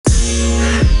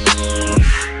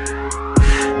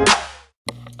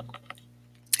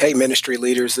Hey, ministry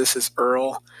leaders, this is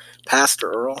Earl,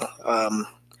 Pastor Earl,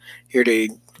 here to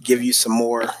give you some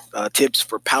more tips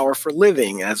for power for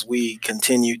living as we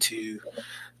continue to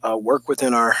work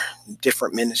within our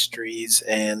different ministries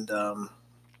and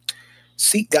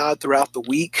seek God throughout the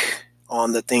week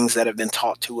on the things that have been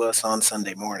taught to us on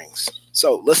Sunday mornings.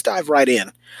 So let's dive right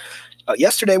in.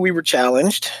 Yesterday, we were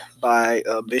challenged by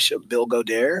Bishop Bill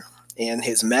Godair and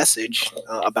his message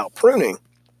about pruning.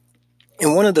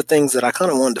 And one of the things that I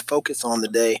kind of wanted to focus on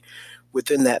today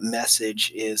within that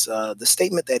message is the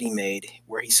statement that he made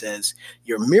where he says,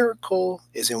 your miracle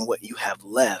is in what you have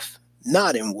left,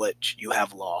 not in what you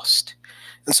have lost.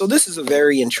 And so this is a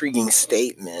very intriguing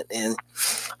statement. And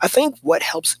I think what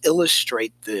helps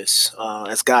illustrate this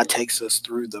as God takes us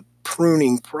through the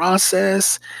pruning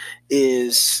process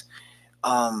is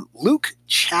Luke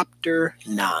chapter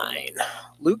 9.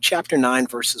 Luke chapter 9,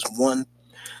 verses 1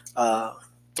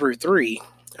 through 3.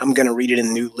 I'm going to read it in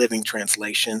the New Living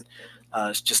Translation.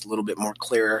 It's just a little bit more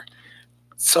clearer.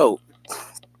 So,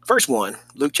 verse 1,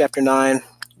 Luke chapter 9,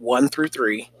 1 through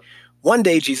 3. One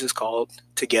day Jesus called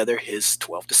together his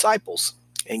 12 disciples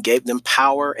and gave them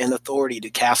power and authority to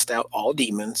cast out all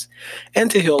demons and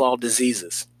to heal all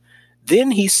diseases.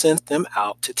 Then he sent them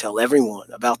out to tell everyone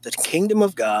about the kingdom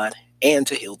of God and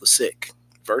to heal the sick.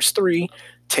 Verse 3,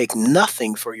 take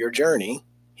nothing for your journey,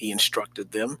 he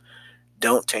instructed them.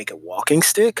 Don't take a walking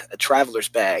stick, a traveler's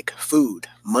bag, food,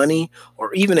 money,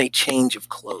 or even a change of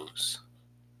clothes.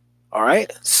 All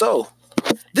right, so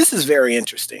this is very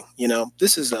interesting.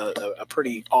 This is a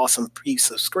pretty awesome piece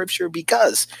of scripture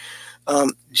because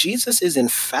Jesus is in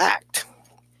fact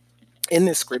in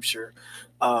this scripture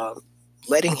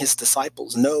letting his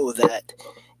disciples know that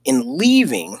in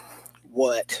leaving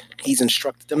what he's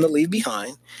instructed them to leave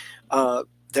behind,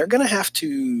 they're going to have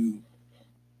to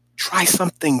try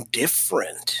something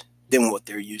different than what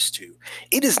they're used to.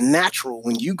 It is natural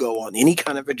when you go on any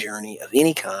kind of a journey of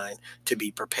any kind to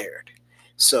be prepared.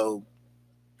 So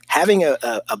having a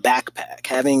backpack,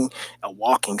 having a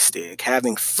walking stick,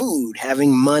 having food,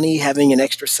 having money, having an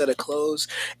extra set of clothes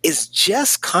is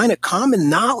just kind of common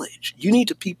knowledge. You need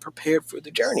to be prepared for the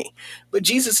journey. But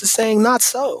Jesus is saying, not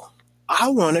so. I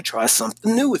want to try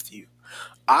something new with you.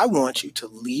 I want you to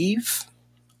leave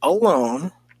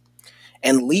alone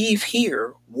and leave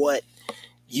here what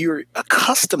you're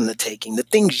accustomed to taking, the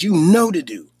things you know to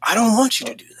do. I don't want you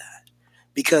to do that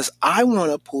because I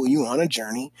want to pull you on a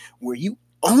journey where you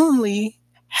only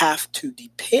have to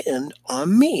depend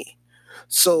on me.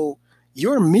 So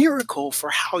your miracle for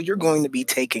how you're going to be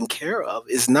taken care of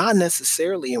is not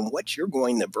necessarily in what you're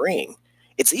going to bring.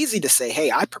 It's easy to say, hey,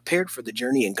 I prepared for the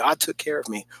journey and God took care of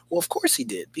me. Well, of course he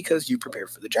did because you prepared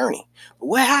for the journey. But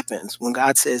what happens when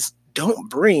God says, don't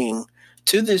bring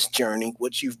to this journey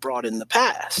what you've brought in the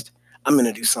past? I'm going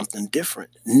to do something different.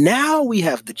 Now we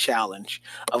have the challenge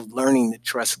of learning to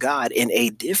trust God in a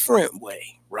different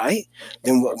way, right,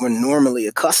 than what we're normally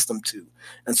accustomed to.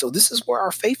 And so this is where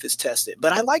our faith is tested.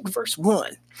 But I like verse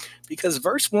 1 because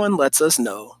verse 1 lets us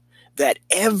know that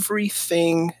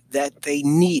everything that they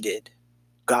needed,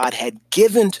 God had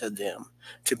given to them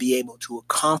to be able to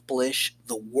accomplish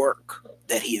the work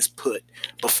that he has put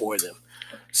before them.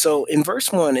 So in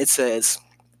verse 1, it says,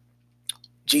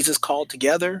 Jesus called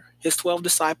together his 12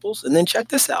 disciples, and then check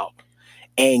this out,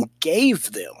 and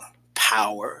gave them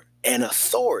power and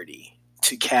authority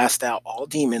to cast out all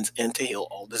demons and to heal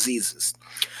all diseases.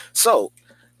 So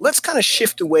let's kind of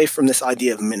shift away from this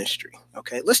idea of ministry.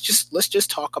 Okay, let's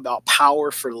just talk about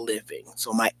power for living.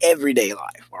 So my everyday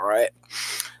life. All right.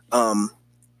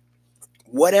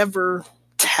 Whatever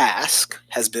task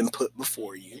has been put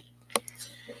before you,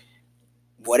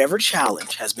 whatever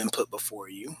challenge has been put before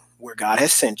you, where God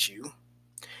has sent you,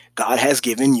 God has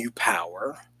given you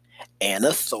power and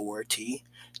authority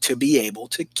to be able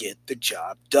to get the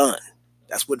job done.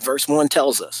 That's what verse 1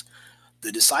 tells us.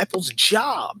 The disciples'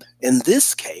 job in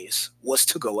this case was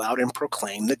to go out and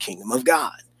proclaim the kingdom of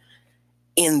God.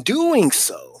 In doing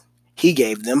so, he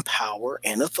gave them power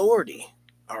and authority.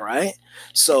 All right.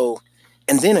 So,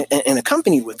 and then and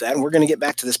accompanied with that, and we're going to get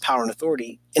back to this power and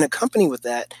authority, and accompanied with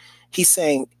that, he's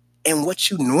saying, and what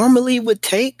you normally would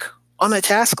take on a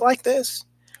task like this,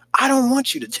 I don't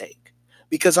want you to take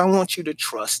because I want you to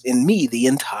trust in me the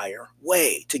entire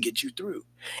way to get you through.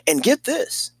 And get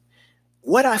this,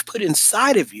 what I've put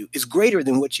inside of you is greater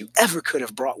than what you ever could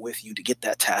have brought with you to get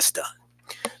that task done.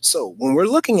 So when we're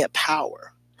looking at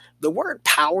power, the word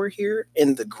power here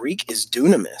in the Greek is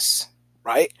dunamis.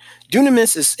 Right?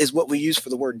 Dunamis is what we use for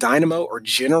the word dynamo or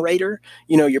generator.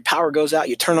 Your power goes out,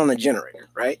 you turn on the generator,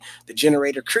 right? The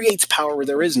generator creates power where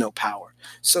there is no power.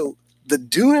 So the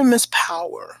dunamis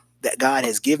power that God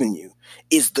has given you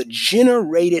is the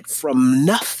generated from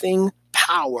nothing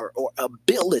power or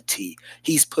ability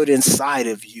he's put inside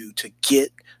of you to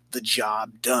get the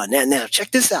job done. Now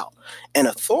check this out. An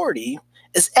authority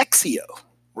is exio,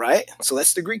 right? So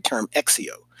that's the Greek term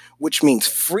exio, which means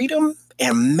freedom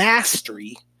and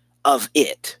mastery of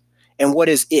it. And what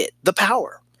is it? The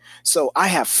power. So I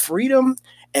have freedom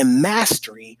and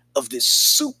mastery of this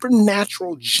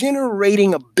supernatural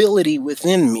generating ability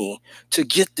within me to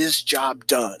get this job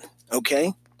done.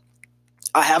 Okay?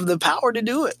 I have the power to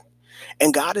do it.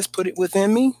 And God has put it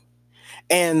within me.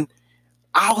 And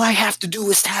all I have to do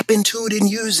is tap into it and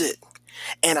use it.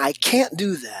 And I can't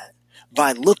do that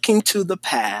by looking to the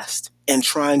past and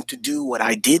trying to do what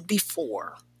I did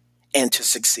before and to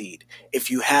succeed. If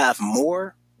you have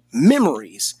more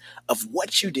memories of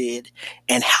what you did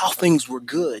and how things were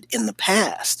good in the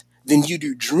past than you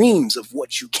do dreams of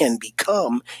what you can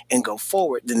become and go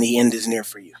forward, then the end is near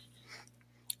for you,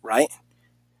 right?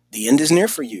 The end is near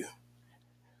for you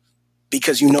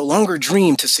because you no longer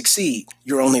dream to succeed.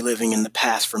 You're only living in the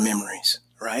past for memories,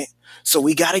 right? So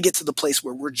we got to get to the place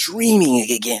where we're dreaming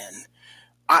again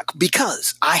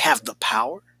because I have the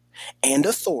power and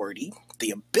authority,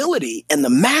 the ability and the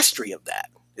mastery of that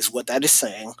is what that is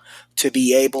saying, to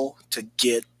be able to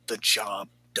get the job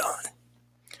done.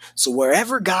 So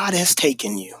wherever God has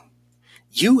taken you,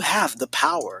 you have the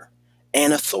power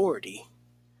and authority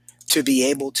to be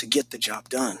able to get the job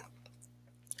done.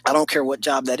 I don't care what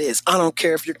job that is. I don't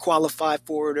care if you're qualified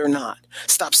for it or not.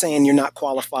 Stop saying you're not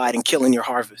qualified and killing your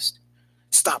harvest.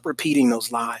 Stop repeating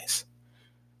those lies.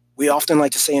 We often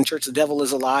like to say in church, the devil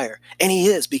is a liar. And he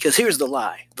is, because here's the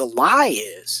lie. The lie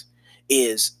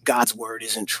is God's word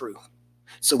isn't true.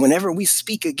 So whenever we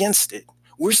speak against it,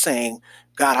 we're saying,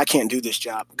 God, I can't do this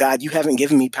job. God, you haven't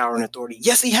given me power and authority.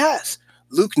 Yes, he has.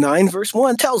 Luke 9 verse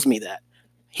 1 tells me that.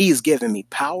 He has given me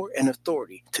power and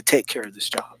authority to take care of this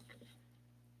job.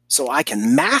 So I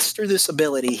can master this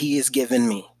ability he has given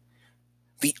me.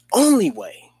 The only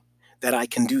way that I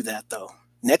can do that, though,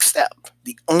 next step,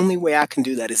 the only way I can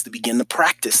do that is to begin to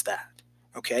practice that.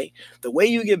 Okay? The way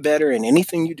you get better in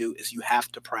anything you do is you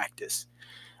have to practice.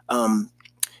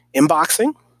 In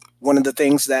boxing, one of the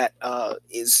things that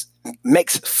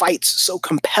makes fights so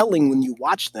compelling when you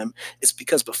watch them is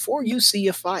because before you see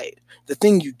a fight, the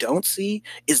thing you don't see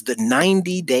is the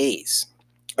 90 days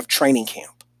of training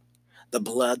camp. The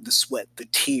blood, the sweat, the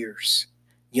tears,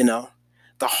 the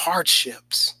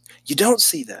hardships. You don't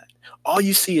see that. All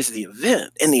you see is the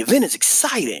event, and the event is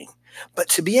exciting. But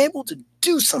to be able to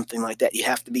do something like that, you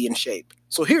have to be in shape.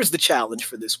 So here's the challenge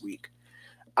for this week.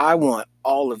 I want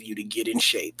all of you to get in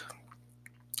shape.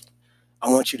 I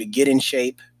want you to get in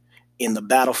shape in the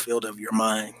battlefield of your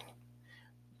mind.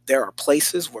 There are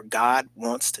places where God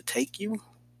wants to take you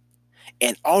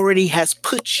and already has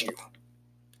put you.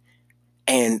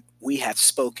 And we have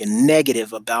spoken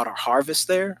negative about our harvest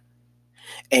there.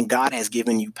 And God has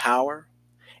given you power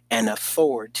and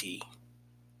authority,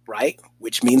 right?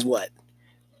 Which means what?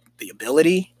 The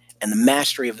ability and the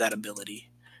mastery of that ability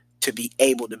to be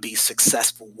able to be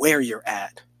successful where you're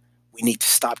at. We need to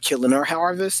stop killing our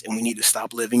harvest and we need to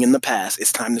stop living in the past.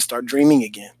 It's time to start dreaming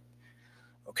again.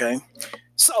 Okay?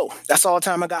 So that's all the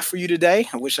time I got for you today.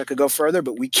 I wish I could go further,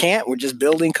 but we can't. We're just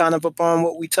building kind of upon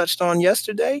what we touched on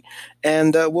yesterday,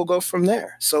 and we'll go from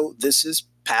there. So this is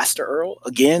Pastor Earl.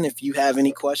 Again, if you have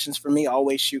any questions for me,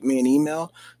 always shoot me an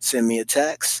email, send me a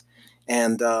text,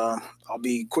 and I'll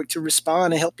be quick to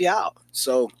respond and help you out.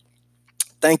 So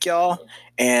thank y'all,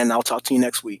 and I'll talk to you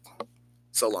next week.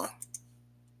 So long.